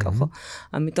ვერ გარისკავ, ხო?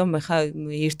 ამიტომ ეხლა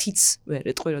ერთიც ვერ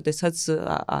ეტყვი, როდესაც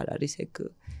არ არის ეგ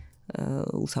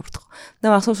უსაფრთხო. და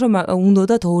მახსოვს რომ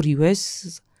უნდათ ორივეს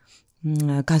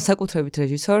განსაკუთრებით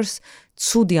რეჟისორს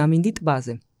ცუდი ამინდი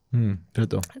ტბაზე.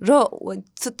 რატო? რომ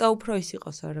ცოტა უფრო ის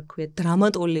იყოსო, რა ქვია,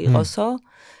 დრამატული იყოსო,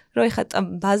 რომ ეხლა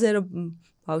ტბაზე რომ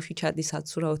ბავშვი ჩადის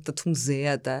აცურავად და თუ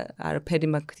მზეა და არაფერი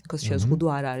მაგ თითქოს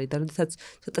შეზღუდვა არ არის და როდესაც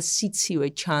ცოტა სიცივე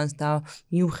ჩანს და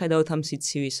მიუხედავად ამ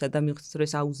სიცივისა და მიუხედავად რომ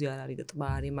ეს აუზი არ არის და ტბა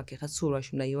არის მაგ ეხლა სურვაში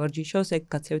უნდა ივარჯიშოს ეგ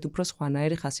გაცევით უფრო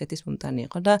სხვანაირი ხასიათის მომტანი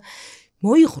იყო და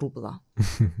მოიღრუბლა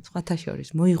სხვათა შორის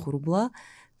მოიღრუბლა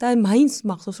და მაინც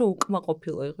მახსოვს რომ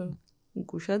უკმაყოფილო იყო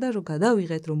გუშა და რომ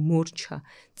გადავიღეთ რომ მორჩა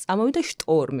წამოვიდა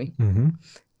შტორმი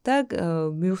და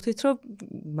მივხვდით რომ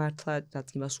მართლა რაც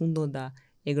იმას უნდა და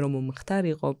ეგ რომ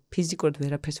მომხდარიყო ფიზიკურად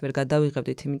ვერაფერს ვერ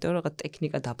გადავიღებდით იმიტომ რომ რაღაც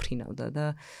ტექნიკა დაფრინავდა და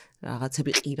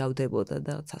რაღაცები ყირავდებოდა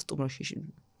და სასტუმროში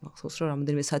მახსოვს რომ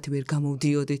რამდენიმე საათი ვერ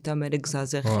გამოვდიოდით და მე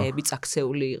გზაზე ხეები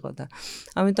წაქცეული იყო და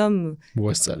ამიტომ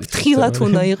მოასწარით ხილათ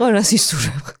უნდა იყო რა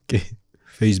სისურვებ კი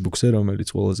Facebook-ზე რომელიც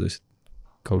ყველაზე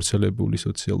გავრცელებული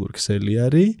სოციალური ქსელი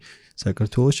არის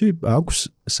საქართველოში აქვს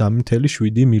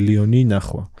 3.7 მილიონი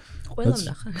ნახვა ყველა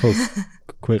ნახა ხო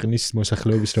ქვეყნის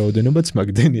მოსახლეობის რაოდენობაც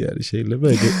მაგდენი არის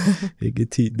შეიძლება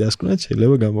ეგეთი დასკვნაც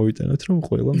შეიძლება გამოვიტანოთ რომ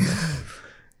ყველა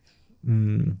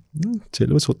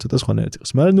შეიძლება ცოტა სხვანაირად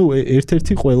იყოს მაგრამ ნუ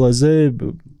ერთ-ერთი ყველაზე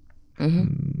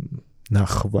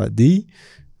ნახვადი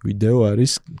ვიდეო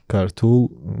არის ქართულ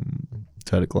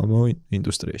სარეკლამო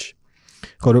ინდუსტრიაში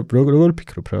ხო როგორ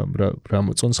ფიქრობ რა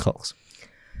მოწონს ხალხს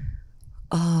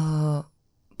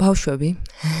ბავშვები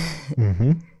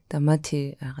და მათი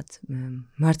რაღაც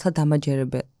მართლა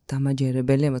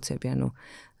დამაჯერებელი ემოციები, ანუ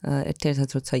ერთ-ერთად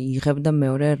როცა იღებ და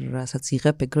მეორე რასაც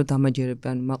იღებ, ეგ რო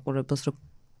დამაჯერებელი, ანუ მაყურებელს რო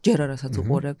ჯერ არასაც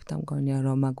უყურებ და მგონია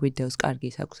რომ მაგ ვიდეოს კარგი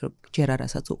ის აქვს, რომ ჯერ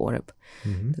არასაც უყურებ.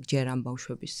 და ჯერ ამ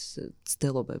ბავშვების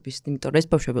ცდილობების, იმიტომ რომ ეს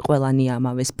ბავშვები ყველანი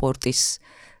ამავე სპორტის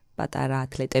პატარა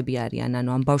ათლეტები არიან, ანუ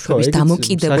ამ ბავშვების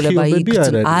დამოკიდებულება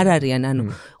არ არიან, ანუ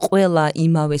ყველა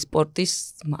იმავე სპორტის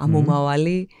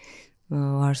ამომავალი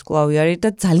ვარსკვლავი არის და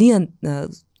ძალიან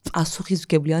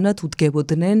პასუხისმგებლიანად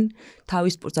უდგებოდნენ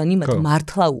თავის სპორტს, ან იმათ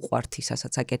მართლა უყვართ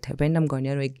ისაც აკეთებენ და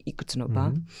მგონია რომ იგრძნობა.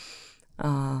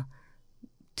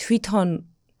 თვითონ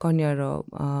მგონია რომ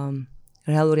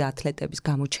რეალური ათლეტების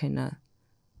გამოჩენა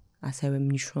ასევე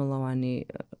მნიშვნელოვანი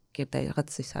კიდე რაღაც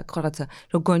ის აქვს, რაღაცა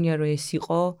რომ მგონია რომ ეს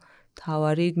იყო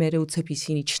თავარი მე უცებ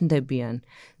ისინი ჩნდებიან.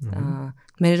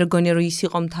 მე როგორია რომ ის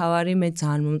იყო მთავარი, მე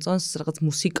ძალიან მომწონს რაღაც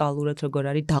მუსიკალურად როგორ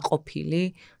არის დაყოფილი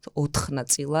 4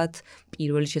 ნაწილად.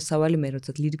 პირველი შესავალი მე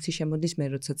როდესაც ლირიქსი შემოდის, მე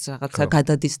როდესაც რაღაცა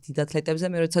გადადის დიდ ათლეტებზე,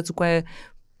 მე როდესაც უკვე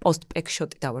პოსტ-პეკ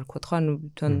შოტი დავარქვათ, ხო? ანუ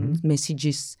თვითონ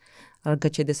მესიჯის არ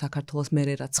გაჩერდე საქართველოს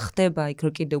მერე რაც ხდება, იქ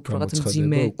რო კიდე უფრო რაღაც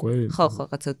მძიმე, ხო,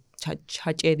 რაღაცა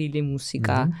ჩაჭერილი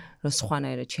მუსიკა, რომ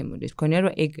სხვანაირად შემოდის. მგონია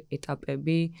რომ ეგ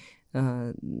ეტაპები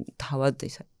თავად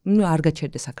ის ნუ არ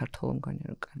გაჩერდე საქართველოს მგონია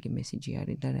რომ კარგი მესიჯი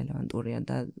არის და რელევანტურია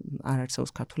და არ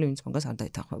არსებობს ქართული ვინც მაგას არ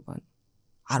დაეთანხმება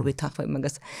არ ვეთანხმებ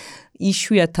მაგას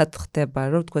იშვიათად ხდება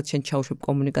რომ თქვა შენ ჩაუშვებ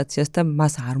კომუნიკაციას და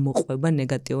მას არ მოყვება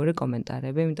ნეგატიური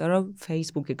კომენტარები იმიტომ რომ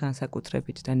Facebook-ი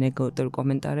განსაკუთრებით და ნეგატიური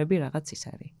კომენტარები რაღაც ის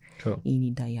არის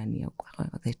ინი და იანია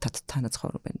ერთად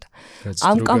თანაცხოვრობენ და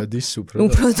ამ კამპანიის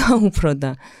უფრო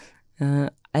და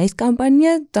აი ეს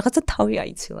კამპანია რაღაცა თავი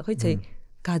აიცილა, ხო იცი?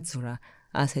 გაძვრა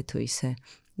ასე თუ ისე.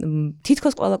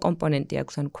 თითქოს ყველა კომპონენტი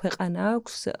აქვს, ანუ ქვეყანა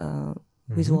აქვს,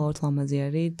 ვიზუალურად ლამაზი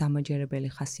არის, დამაჯერებელი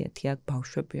ხასიათი აქვს,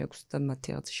 ბავშვები აქვს და მათი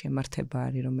რაღაცა შემართება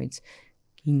არის, რომელიც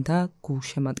გინდა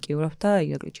გულშემატკივრობ და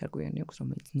ირაკლი ჩარკვიანი აქვს,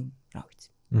 რომელიც რა ვიცი.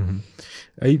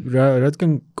 აი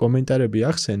რადგან კომენტარები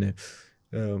ახსენე,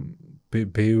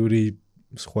 ბევრი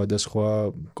სხვადასხვა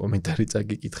კომენტარი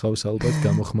წაგიკითხავს ალბათ,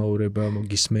 გამოხმაურება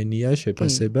მოგისმენია,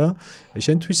 შეფასება.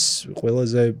 შენთვის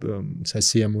ყველაზე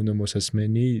სასიამოვნო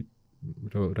მოსასმენი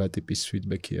რა ტიპის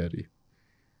ფიდბექი არის?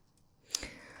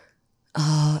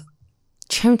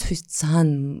 ჩემთვის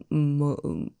ძალიან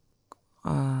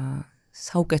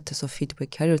საუკეთესო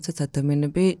ფიდბექი არის, როდესაც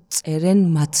ადამიანები წერენ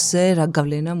მათზე რა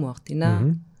გავლენა მოახდინა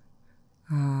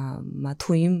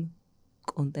თუ იმ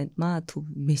კონტენტმა, თუ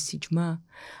მესიჯმა.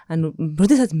 ანუ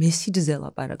როდესაც მესიჯზე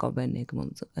ლაპარაკობენ ეგ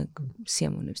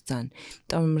სიამოვნებს ძალიან.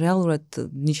 იმიტომ რეალურად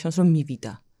ნიშნავს რომ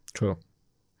მივიდა. ხო.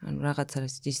 ანუ რაღაცა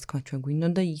ის თქმა ჩვენ გვინდა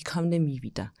და იქამდე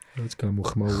მივიდა. რაც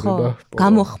გამოხმაურება.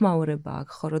 გამოხმაურება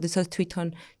აქვს, ხო, როდესაც თვითონ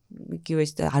იგივე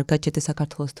ის არ გაჩერდე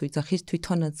საქართველოს თუ იძახის,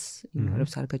 თვითონაც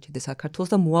იმარებს არ გაჩერდე საქართველოს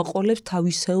და მოაყოლებს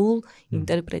თავისეულ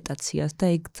ინტერპრეტაციას და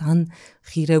ეგ ძალიან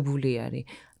ღირებული არის.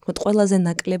 თქო, ყველაზე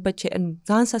ნაკლებად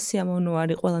ძალიან სასიამოვნო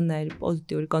არის ყველანაირი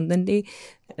პოზიტიური კონტენტი,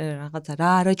 რაღაცა რა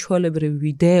არაჩვეულებრივი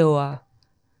ვიდეოა,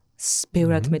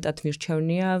 ბევრად მეტად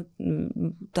მირჩევნია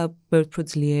და ბევრ უფრო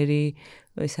ძლიერი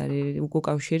ეს არის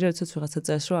უკავშირი, როდესაც რაღაცა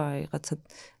წერს, რომ აი რაღაცა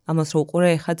ამას რო უყურე,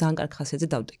 ეხლა ძალიან კარგ ხასიათზე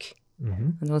დავდექი.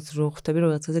 ანუ რო ხვდები, რომ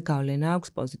რაღაცაზე გავლენა აქვს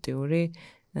პოზიტიური,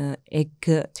 ეგ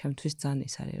ჩემთვის ძალიან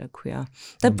ეს არის, რა ქვია.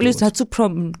 და პლუს რაც უფრო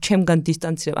ჩემგან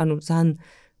დისტანცირებ, ანუ ძალიან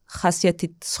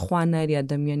ხასიათით სხვანაირი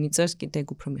ადამიანი წერს, კიდე ეგ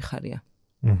უფრო მიხარია.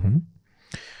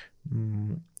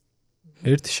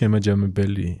 ერთი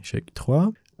შემაჯამებელი შეკითხვა,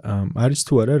 არის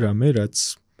თუ არა რამე, რაც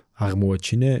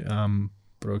აღმოაჩინე ამ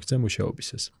პროექტზე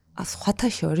მუშაობისას? სხვათა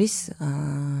შორის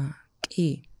კი.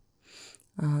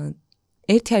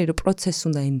 ერთი არის რომ პროცესს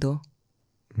უნდა ენდო.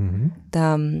 და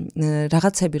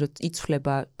რაღაცები რომ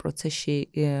იცვლება პროცესში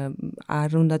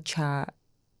არ უნდა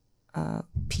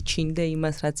ფიჩინდე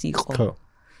იმას რაც იყო. ხო.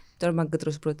 იმიტომ მაგ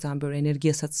დროს უბრალოდ ძალიან ბევრი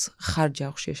ენერგიასაც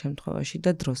ხარჯავ ხშირ შემთხვევაში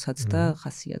და დროსაც და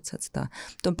ხასიათსაც და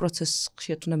ამიტომ პროცესს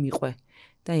ხშირად უნდა მიყვე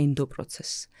და ენდო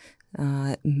პროცესს.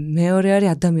 მეორე არის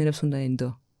ადამიანებს უნდა ენდო.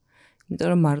 იმიტომ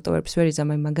რომ მარტო ვერაფერს ვერ იზამ,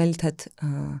 მაგალითად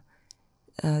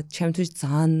ჩემთვის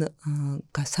ძალიან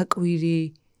გასაკვირი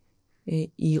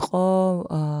იყო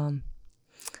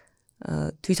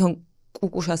თვითონ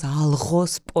კუკუშას ალღო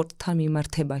სპორტთან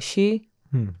მიმართებაში.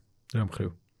 რა მხრივ?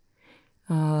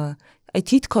 აი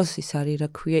თითქოს ის არის, რა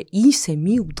ქვია, ისე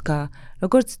მიუდგა,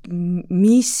 როგორც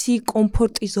მისი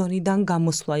კომფორტის ზონიდან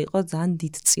გამოსვლა იყო ძალიან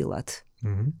დიდწილად.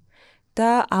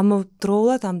 და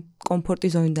ამავდროულად ამ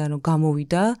კომფორტის ზონიდან რომ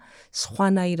გამოვიდა,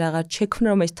 სხვანაირ რაღაც შექმნა,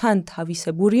 რომ ეს თან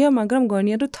თავისებურია, მაგრამ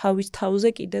გონია რომ თავის თავზე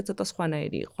კიდე ცოტა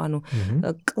სხვანაირი იყო. ანუ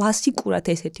კლასიკურად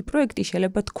ესეთი პროექტი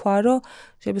შეიძლება თქვა, რომ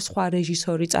შეიძლება სხვა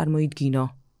რეჟისორი წარმოიდგინო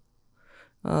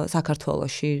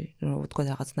საქართველოში, რომ ვთქვა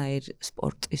რაღაცნაირ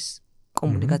სპორტის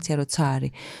კომუნიკაცია როცა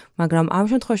არის. მაგრამ ამ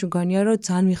შემთხვევაში მგონია რომ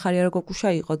ძალიან მიხარია რომ კუკუშა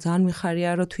იყო, ძალიან მიხარია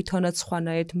რომ თვითონაც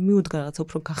სხვანაირად მიუდგა, რაღაცა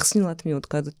უფრო გახსნილად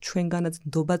მიუდგა და ჩვენგანაც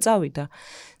ნდობა წავიდა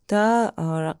და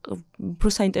უფრო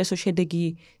საინტერესო შედეგი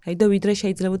აიდა ვიდრე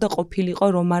შეიძლებოდა ყოფილიყო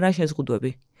რომ არა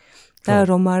შეზღუდვები. და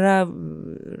რომ არა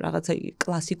რაღაცა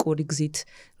კლასიკური გზით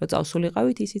რო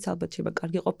წავსულიყავით, ისიც ალბათ შეიძლება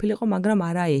კარგი ყოფილიყო, მაგრამ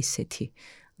არა ესეთი.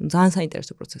 ძალიან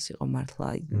საინტერესო პროცესი იყო მართლა.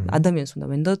 ადამიანს უნდა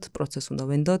ვენდოთ, პროცესს უნდა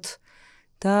ვენდოთ.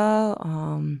 და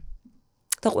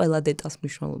ყველა დეტალს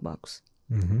მნიშვნელობა აქვს.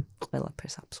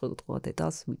 ყველაფერს აბსოლუტურად ყველა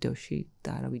დეტალს ვიდეოში და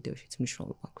არა ვიდეოშიც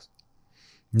მნიშვნელობა აქვს.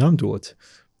 ნამდვილად.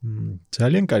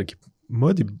 ძალიან კარგი.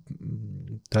 მოდი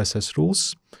დასასრულს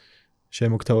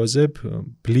შემოგთავაზებ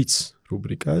ბლიც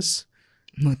რუბრიკას.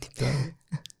 მოდი.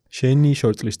 შენი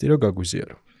შორტლისტი რო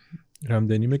გაგვიზიარო.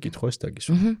 რამდენიმე კითხვას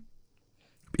დაგისვა.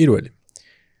 პირველი.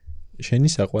 შენი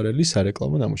საყვარელი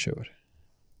სარეკლამო ნამუშევარი.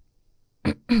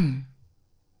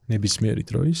 ნებისმიერი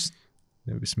დროის,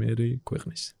 ნებისმიერი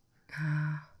ქვეყნის.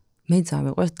 მე ძალიან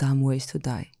მიყვარს დამოეს თუ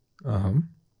დაი.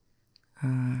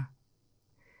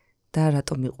 და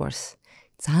რატომ მიყვარს?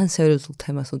 ძალიან სერიოზულ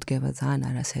თემას უდგება, ძალიან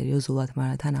არასერიოზულად,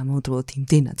 მაგრამ თან ამავდროულად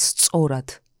იმდენად სწორად,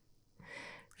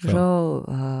 რომ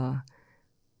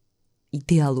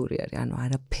იდეალური არის, ანუ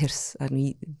არაფერს, ანუ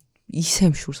ისე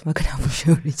მშურს მაგ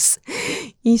ნამუშევრის.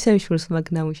 ისე მშურს მაგ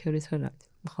ნამუშევრის, რა ვიცი.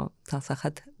 ხო,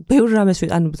 თალსახად. ბევრი რამეს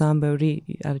ანუ ძალიან ბევრი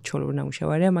არჩეულური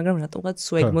ნამუშევარია, მაგრამ რატომღაც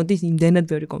სულ ეგ მოდის იმდენად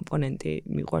ბევრი კომპონენტი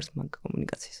მიყვარს მაგ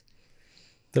კომუნიკაციის.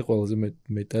 და ყველაზე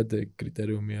მეტად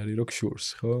კრიტერიუმი არის რომ შურს,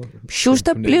 ხო? შურს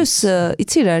და პლუს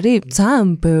იცი რა არის? ძალიან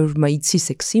ბევრმა იცის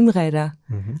ეგ სიმღერა.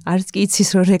 არც კი იცის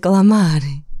რომ რეკლამა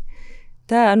არის.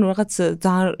 და ანუ რაღაც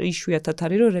ძალიან იშვიათად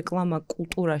არის რომ რეკლამა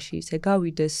კულტურაში ისე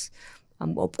გავიდეს, ამ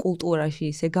პოპ კულტურაში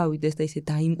ისე გავიდეს და ისე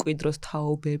დაიმკვიდროს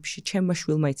თაობებში. ჩემმა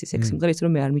შვილმა იცის ეგ სიმღერა, ის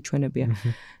რომ მე არ მიჩვენებია.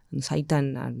 ანუ საიდან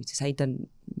არ ვიცი, საიდან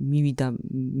მივიდა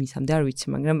მისამდე არ ვიცი,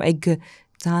 მაგრამ ეგ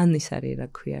ძალიან ის არის, რა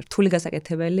ქვია, რთული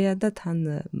გასაკეთებელია და თან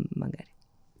მაგარი.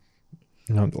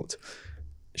 ნამდვილად.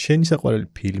 შენი საყვარელი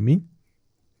ფილმი?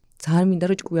 ძალიან მინდა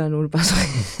რომ ჭკვიანური პასუხი.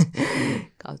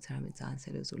 გავცე რამე ძალიან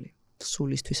სერიოზული.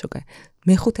 სულისთვის როგორ.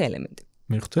 მეხუთე ელემენტი.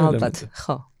 მეხუთე ელემენტი.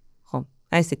 ხო.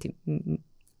 აი ესეთი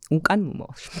უკან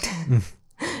მომავალში.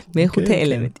 მეხუთე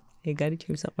ელემენტი. ეგ არის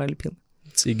ჩემი საყვარელი ფილმი.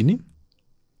 წიგნი?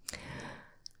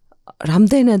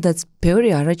 რამდენადაც ბევრი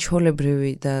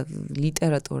არაჩვეულებრივი და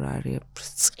ლიტერატურა არის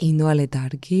წინვალე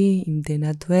დარგი,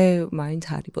 იმდენადვე მაინც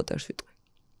ჰარი პოტერს ვიტყვი.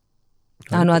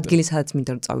 ანუ ადგილი სადაც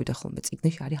მინდა რომ წავიდე ხოლმე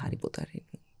წიგნში არის ჰარი პოტერი.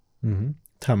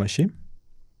 თამაში?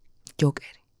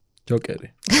 ჯოკერი. ჯოკერი.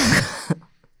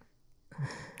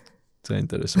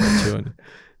 საინტერესოა.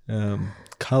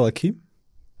 ქალაქი?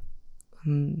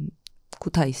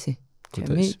 ქუთაისი.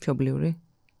 ჩემი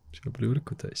მშობლიური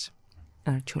ქუთაისი.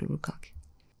 არჩეული ქალაქი.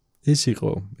 ეს იყო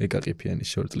ყიფიანის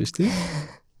შორტლისტი.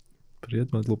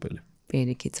 პრიად მადლობელი.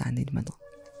 პირიქით ძალიან დიდი მადლობა.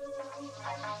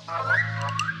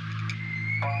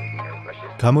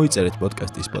 გამოიწერეთ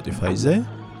პოდკასტი Spotify-ზე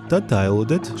და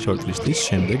დაელოდეთ შორტლისტის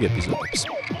შემდეგ ეპიზოდებს.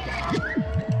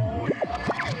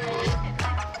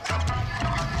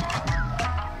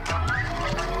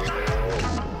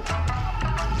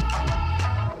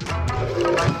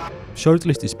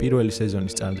 შორტლისტის პირველი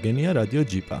სეზონის წარდგენია რადიო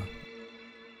ჯიპა.